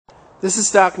This is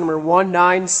stock number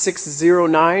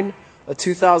 19609, a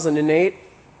 2008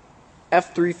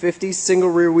 F-350 single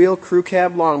rear wheel crew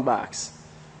cab long box.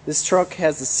 This truck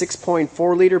has a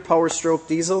 6.4 liter power stroke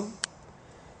diesel.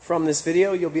 From this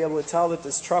video you'll be able to tell that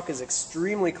this truck is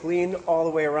extremely clean all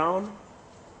the way around.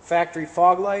 Factory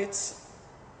fog lights,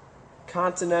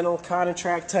 Continental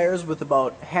Contratrack tires with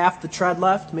about half the tread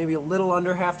left, maybe a little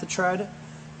under half the tread.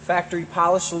 Factory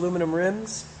polished aluminum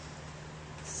rims.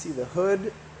 See the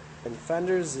hood and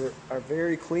fenders are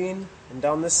very clean, and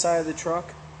down this side of the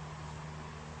truck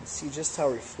you see just how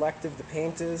reflective the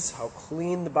paint is, how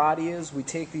clean the body is. We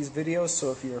take these videos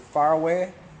so if you're far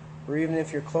away or even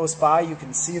if you're close by, you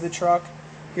can see the truck,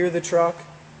 hear the truck,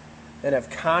 and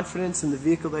have confidence in the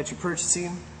vehicle that you're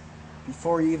purchasing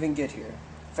before you even get here.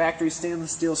 Factory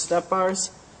stainless steel step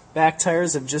bars. Back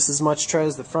tires have just as much tread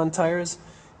as the front tires.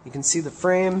 You can see the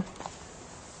frame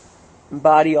and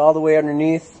body all the way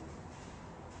underneath.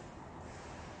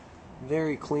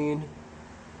 Very clean.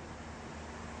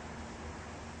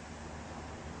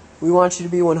 We want you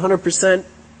to be 100%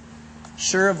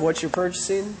 sure of what you're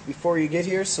purchasing before you get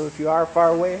here, so if you are far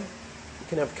away, you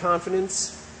can have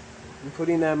confidence in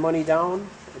putting that money down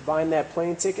or buying that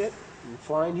plane ticket and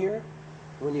flying here.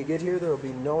 When you get here, there will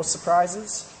be no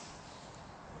surprises.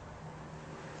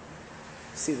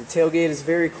 See, the tailgate is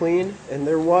very clean, and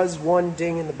there was one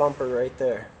ding in the bumper right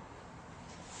there.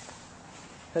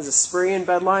 Has a spray-in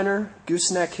bed liner,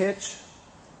 gooseneck hitch,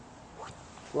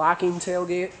 locking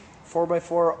tailgate,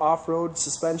 4x4 off-road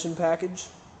suspension package,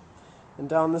 and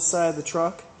down this side of the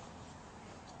truck,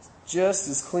 just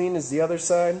as clean as the other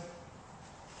side.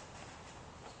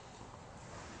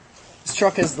 This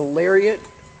truck has the Lariat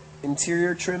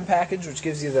interior trim package, which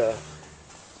gives you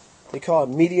they call it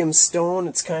medium stone.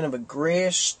 It's kind of a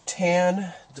grayish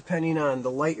tan, depending on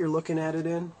the light you're looking at it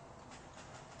in.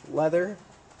 Leather.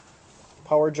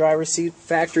 Power driver seat,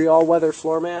 factory all-weather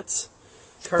floor mats.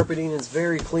 Carpeting is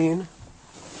very clean.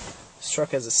 This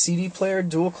truck has a CD player,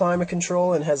 dual climate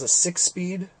control, and has a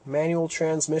 6-speed manual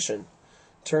transmission.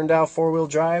 Turned out 4-wheel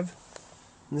drive.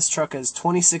 And this truck has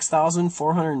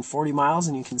 26,440 miles,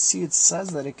 and you can see it says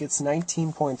that it gets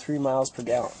 19.3 miles per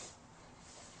gallon.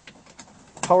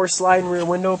 Power sliding rear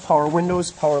window, power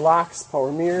windows, power locks,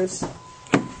 power mirrors.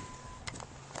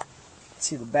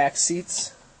 See the back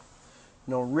seats.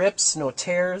 No rips, no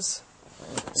tears.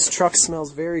 This truck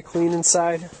smells very clean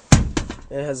inside,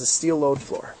 and it has a steel load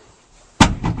floor.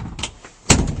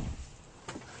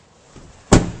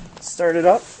 Start it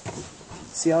up,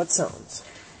 see how it sounds.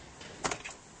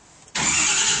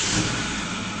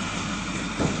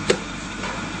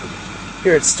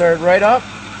 Here, it started right up.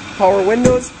 Power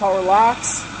windows, power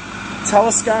locks,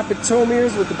 telescopic tow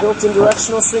mirrors with the built-in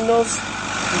directional signals.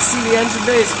 You see the engine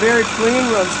bay is very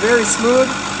clean, runs very smooth.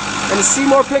 And to see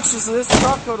more pictures of this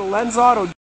truck, go to Lenz Auto.